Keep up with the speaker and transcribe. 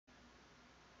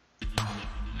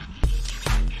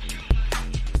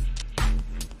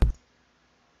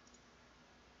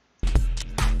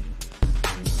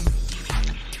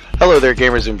Hello there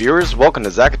gamers and viewers, welcome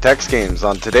to Zack Attacks Games.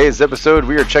 On today's episode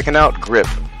we are checking out Grip.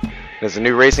 There's a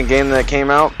new racing game that came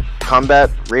out,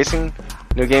 Combat Racing,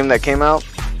 new game that came out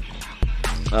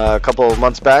a couple of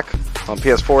months back on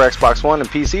PS4, Xbox One, and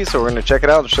PC, so we're going to check it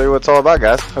out and show you what it's all about,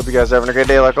 guys. Hope you guys are having a great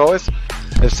day like always.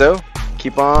 If so,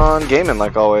 keep on gaming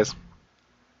like always.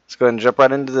 Let's go ahead and jump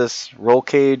right into this Roll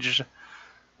Cage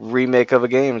remake of a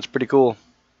game. It's pretty cool.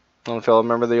 I don't know if y'all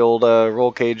remember the old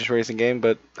Roll Cage racing game,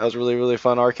 but that was a really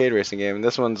fun arcade racing game. And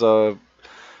this one's you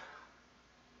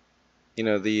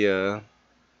know, the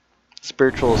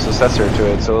spiritual successor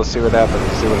to it. So let's see what happens.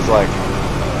 See what it's like.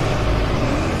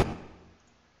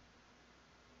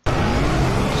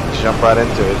 Just jump right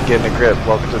into it. Get in the grip.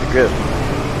 Welcome to the grip.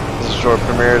 This is a short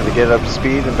premiere to get up to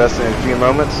speed. Invest in a few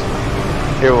moments.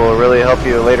 Here will really help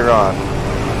you later on.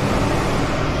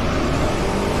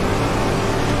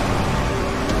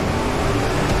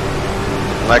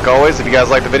 Like always, if you guys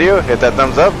like the video, hit that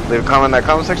thumbs up, leave a comment in that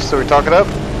comment section so we talk it up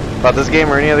about this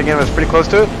game or any other game that's pretty close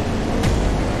to it.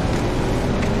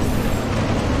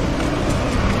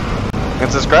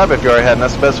 And subscribe if you already hadn't.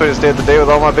 That's the best way to stay up to date with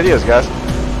all my videos, guys.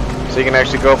 So you can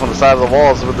actually go up on the side of the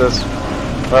walls with this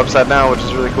upside down, which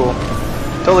is really cool.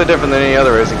 Totally different than any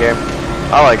other racing game.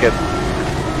 I like it.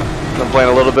 I'm playing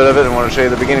a little bit of it and want to show you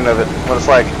the beginning of it, what it's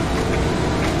like.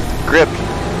 Grip,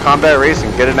 Combat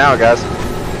Racing, get it now, guys.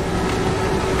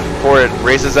 Before it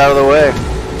races out of the way.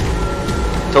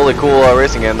 Totally cool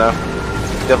racing game though.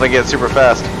 Definitely get super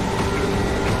fast.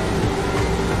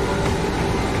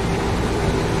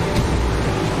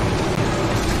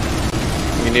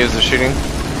 You can use the shooting.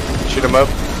 Shoot them up.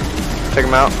 Take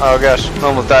them out. Oh gosh,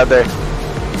 almost died there.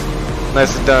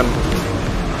 Nicely done.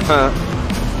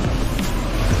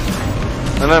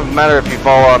 It doesn't matter if you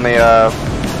fall on the that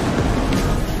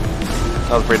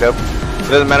was pretty dope. It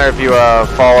doesn't matter if you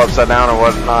fall upside down or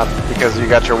whatnot, because you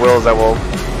got your wheels that will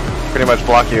pretty much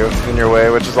block you in your way,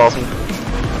 which is awesome.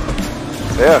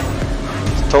 So yeah,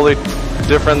 it's totally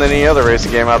different than any other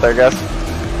racing game out there, guys.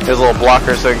 Here's a little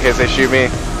blocker so in case they shoot me.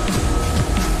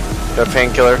 Got a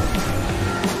painkiller.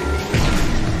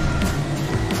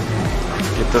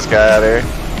 Get this guy out of here.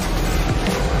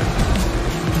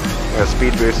 Got a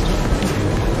speed boost.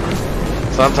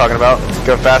 That's what I'm talking about.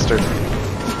 Go faster.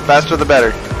 Faster the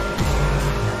better.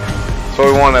 That's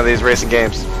what we want out of these racing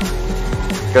games.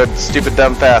 Go stupid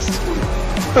dumb fast.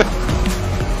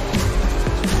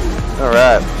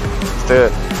 Alright, let's do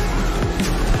it.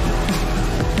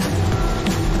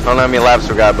 I don't know how many laps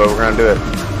we got, but we're gonna do it.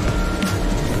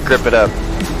 Grip it up.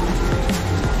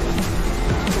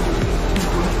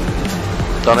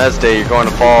 Don't hesitate, you're going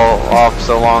to fall off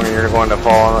so long and you're going to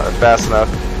fall on it fast enough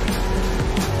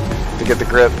to get the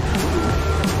grip.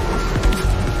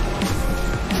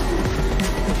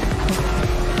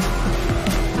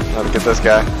 Now to get this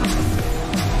guy.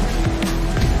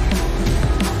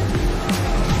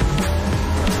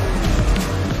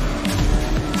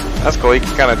 That's cool, you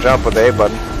can kind of jump with the A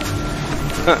button.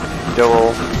 Do a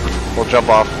little jump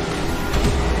off.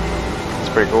 That's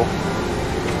pretty cool.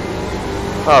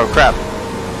 Oh crap.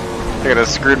 I think I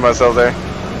just screwed myself there.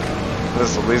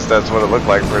 At least that's what it looked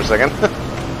like for a second.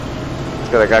 It's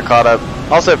good I got caught up.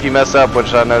 Also, if you mess up,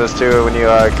 which I noticed too, when you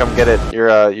come get it,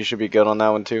 you should be good on that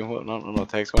one too. Well, I don't know what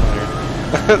takes one here.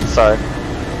 Sorry.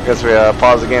 Guess we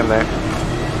paused the game there.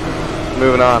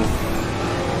 Moving on.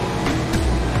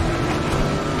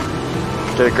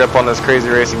 Get a grip on this crazy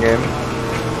racing game.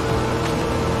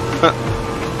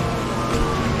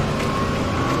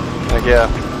 Heck yeah.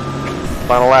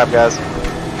 Final lap, guys.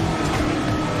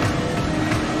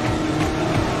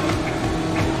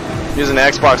 Using the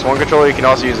Xbox One controller, you can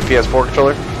also use a PS4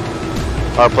 controller.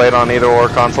 Or play it on either or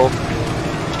console.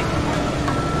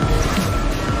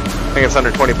 I think it's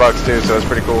under 20 bucks too, so it's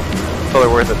pretty cool. Totally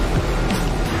worth it.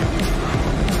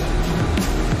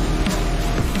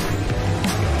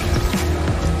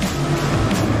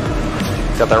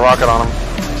 Got that rocket on him.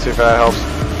 See if that helps.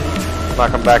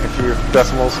 Knock him back a few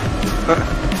decimals.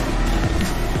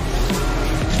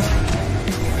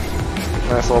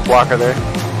 Nice little blocker there.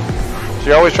 So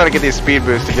you're always trying to get these speed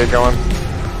boosts to get going.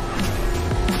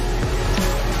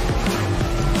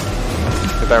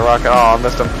 Get that rocket. Oh, I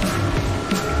missed him.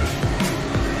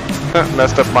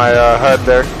 Messed up my HUD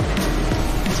there.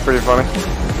 It's pretty funny.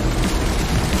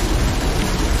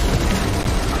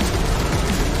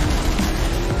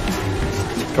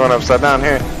 Going upside down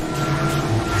here.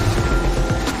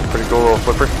 Pretty cool little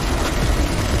flipper.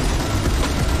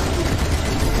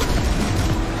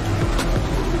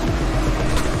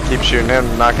 Keep shooting him,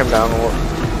 knock him down.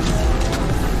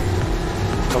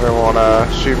 Somebody wanna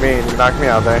shoot me and knock me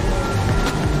out there.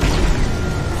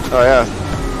 Oh yeah.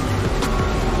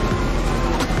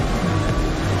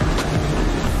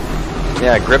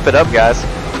 Yeah, grip it up, guys.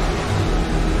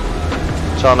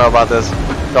 What y'all know about this?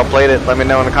 If y'all played it, let me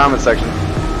know in the comment section.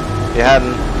 If you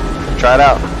hadn't, try it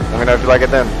out. Let me know if you like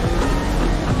it then.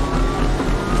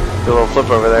 Do a little flip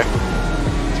over there.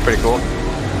 It's pretty cool.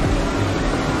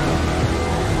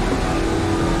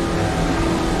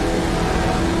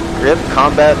 Grip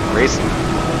Combat Racing.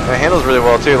 And it handles really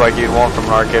well too, like you'd want from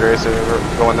an arcade racer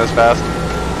going this fast.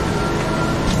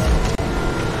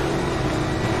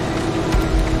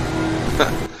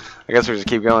 I guess we just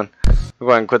keep going. We'll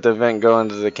go ahead and quit the event and go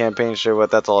into the campaign, show what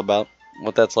that's all about,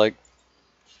 what that's like.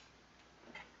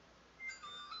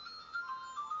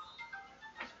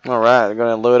 Alright, we're going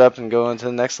to load up and go into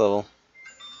the next level.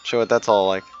 Show what that's all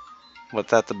like, what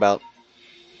that's about.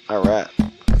 Alright.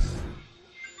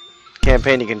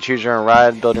 Campaign, you can choose your own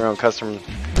ride, build your own custom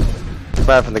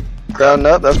ride from the ground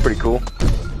up. That's pretty cool.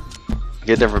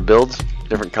 Get different builds,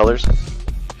 different colors.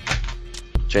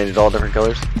 Change it all different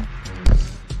colors.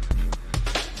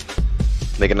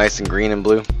 Make it nice and green and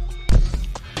blue.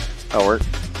 That'll work.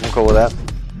 I'm cool with that.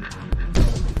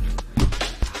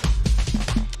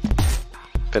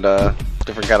 Put a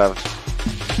different kind of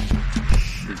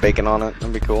bacon on it.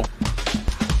 That'd be cool.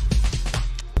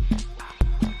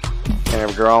 Can't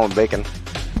ever go wrong with bacon.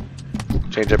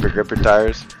 Change up your gripper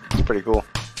tires. It's pretty cool.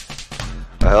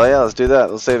 Oh, hell yeah, let's do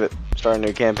that. Let's save it. Start a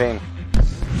new campaign.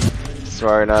 So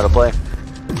I already know how to play.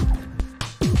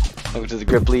 Welcome to the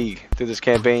Grip League. Through this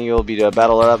campaign, you'll be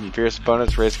battle up and fierce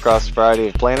opponents, race across a variety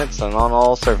of planets and on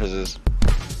all surfaces.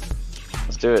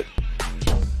 Let's do it.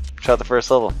 Check out the first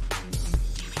level.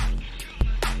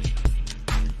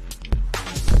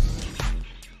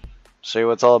 Show you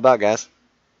what it's all about, guys.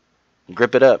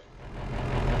 Grip it up.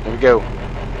 Here we go.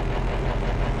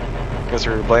 Guess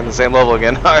we're playing the same level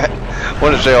again. Alright.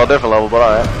 Wanted to show you all a different level, but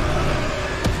alright.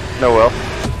 No will.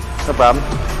 No problem.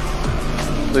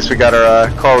 At least we got our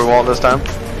car we want this time.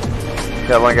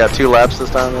 Only got 2 laps this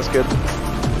time, that's good.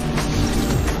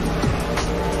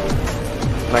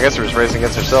 And I guess we're just racing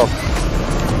against ourselves. So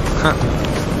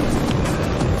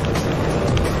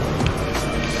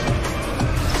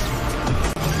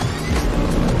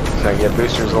I can get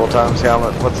boosters the whole time, see how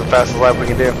much, what's the fastest lap we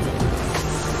can do.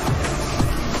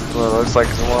 That's what it looks like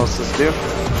someone wants us to do.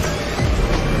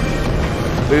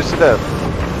 Boost it up.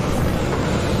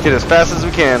 Get as fast as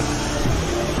we can.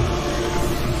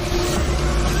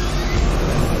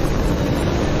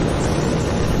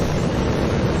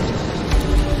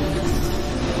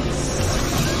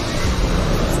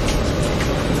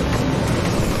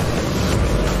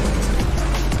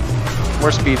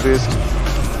 More speed boost.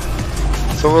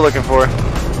 That's what we're looking for.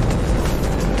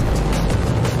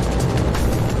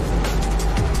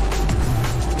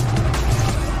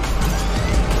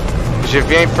 Because if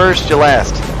you ain't first, you're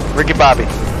last. Ricky Bobby.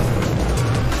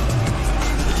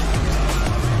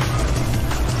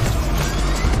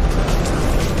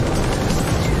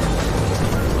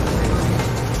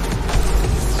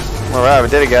 Alright, we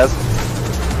did it, guys.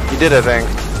 You did a thing.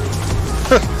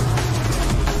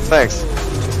 Thanks.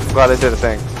 Glad I did a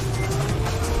thing.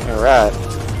 Alright.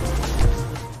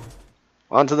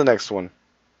 On to the next one.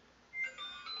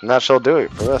 And that shall do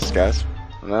it for us, guys.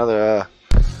 Another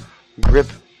grip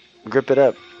it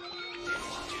up.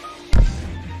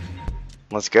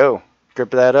 Let's go.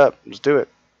 Grip that up. Let's do it.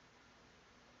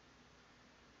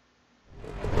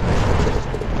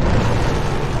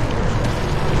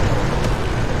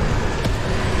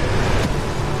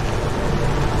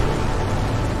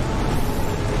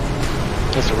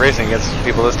 Just racing against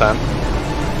people this time.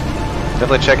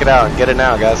 Definitely check it out and get it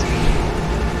now, guys.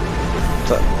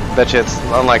 So, bet you it's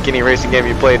unlike any racing game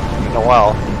you played in a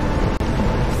while.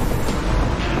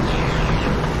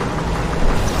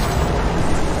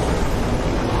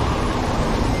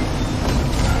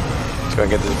 Let's go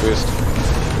and get this boost.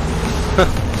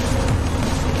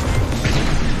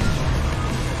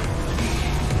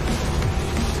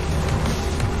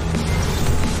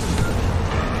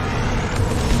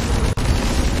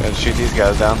 Gonna shoot these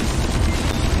guys down.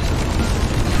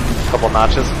 Couple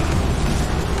notches. I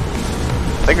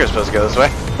think we're supposed to go this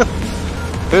way.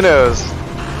 Who knows?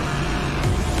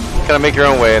 Kind of make your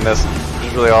own way in this.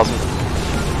 It's really awesome.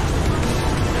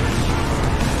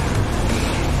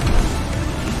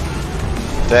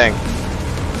 Dang.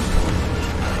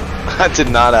 I did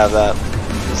not have that.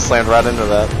 Just slammed right into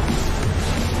that.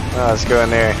 Oh, let's go in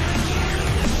there.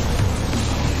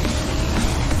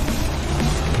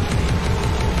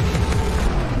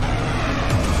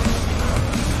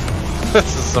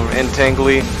 This is some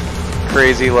entangly,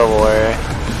 crazy level area.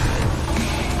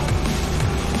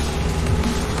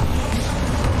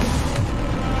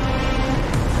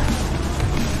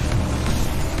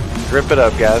 Grip it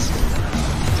up, guys.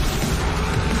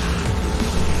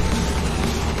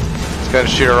 Gonna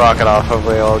shoot a rocket off.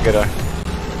 Hopefully I'll get a...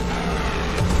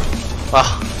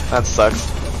 Oh, that sucks.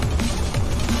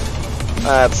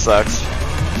 That sucks.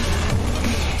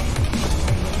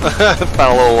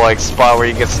 Found a little like spot where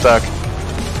you get stuck.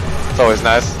 It's always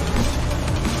nice.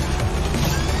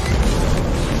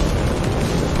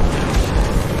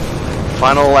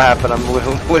 Final lap and I'm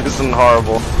losing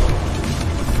horrible.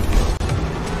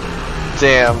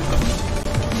 Damn.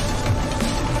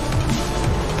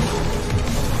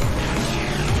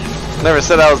 Never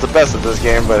said I was the best at this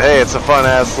game, but hey, it's a fun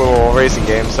ass little racing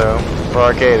game, so for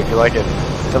arcade if you like it,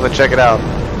 definitely check it out.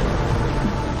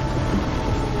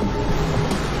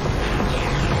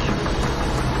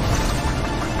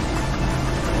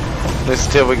 At least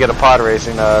until we get a pod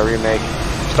racing remake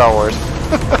Star Wars.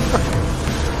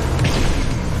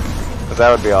 But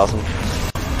that would be awesome.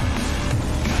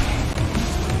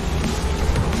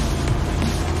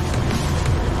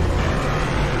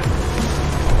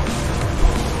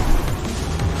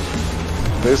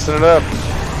 Boosting it up.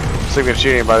 See if we can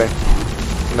shoot anybody.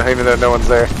 Even though no one's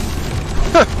there.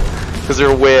 Because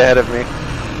they're way ahead of me.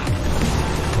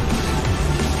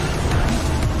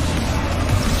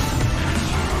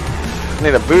 I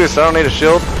need a boost, I don't need a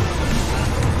shield.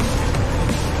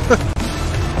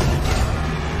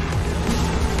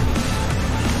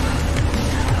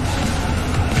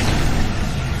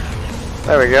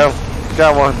 There we go.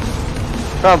 Got one.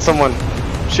 Found someone.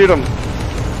 Shoot him.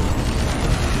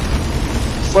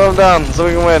 Slow him down so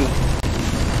we can win.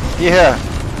 Yeah.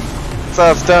 That's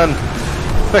how it's done.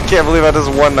 I can't believe I just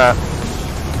won that.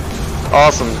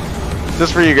 Awesome.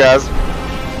 Just for you guys.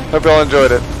 Hope y'all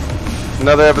enjoyed it.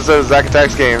 Another episode of Zack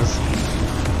Attacks Games.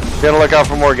 Be on the lookout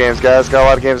for more games, guys. Got a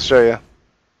lot of games to show you.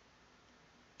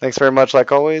 Thanks very much,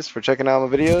 like always, for checking out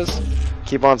my videos.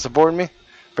 Keep on supporting me.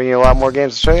 Bringing you a lot more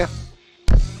games to show you.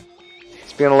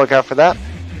 Just be on the lookout for that.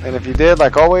 And if you did,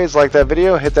 like always, like that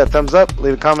video, hit that thumbs up,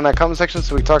 leave a comment in that comment section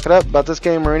so we can talk it up about this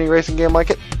game or any racing game like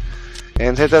it.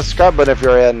 And hit that subscribe button if you're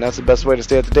already, and that's the best way to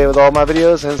stay up to date with all my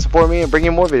videos and support me and bring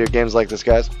you more video games like this,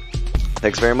 guys.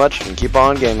 Thanks very much, and keep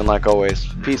on gaming like always.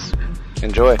 Peace.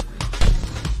 Enjoy.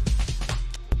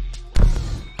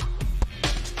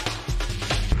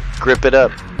 Grip it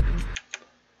up.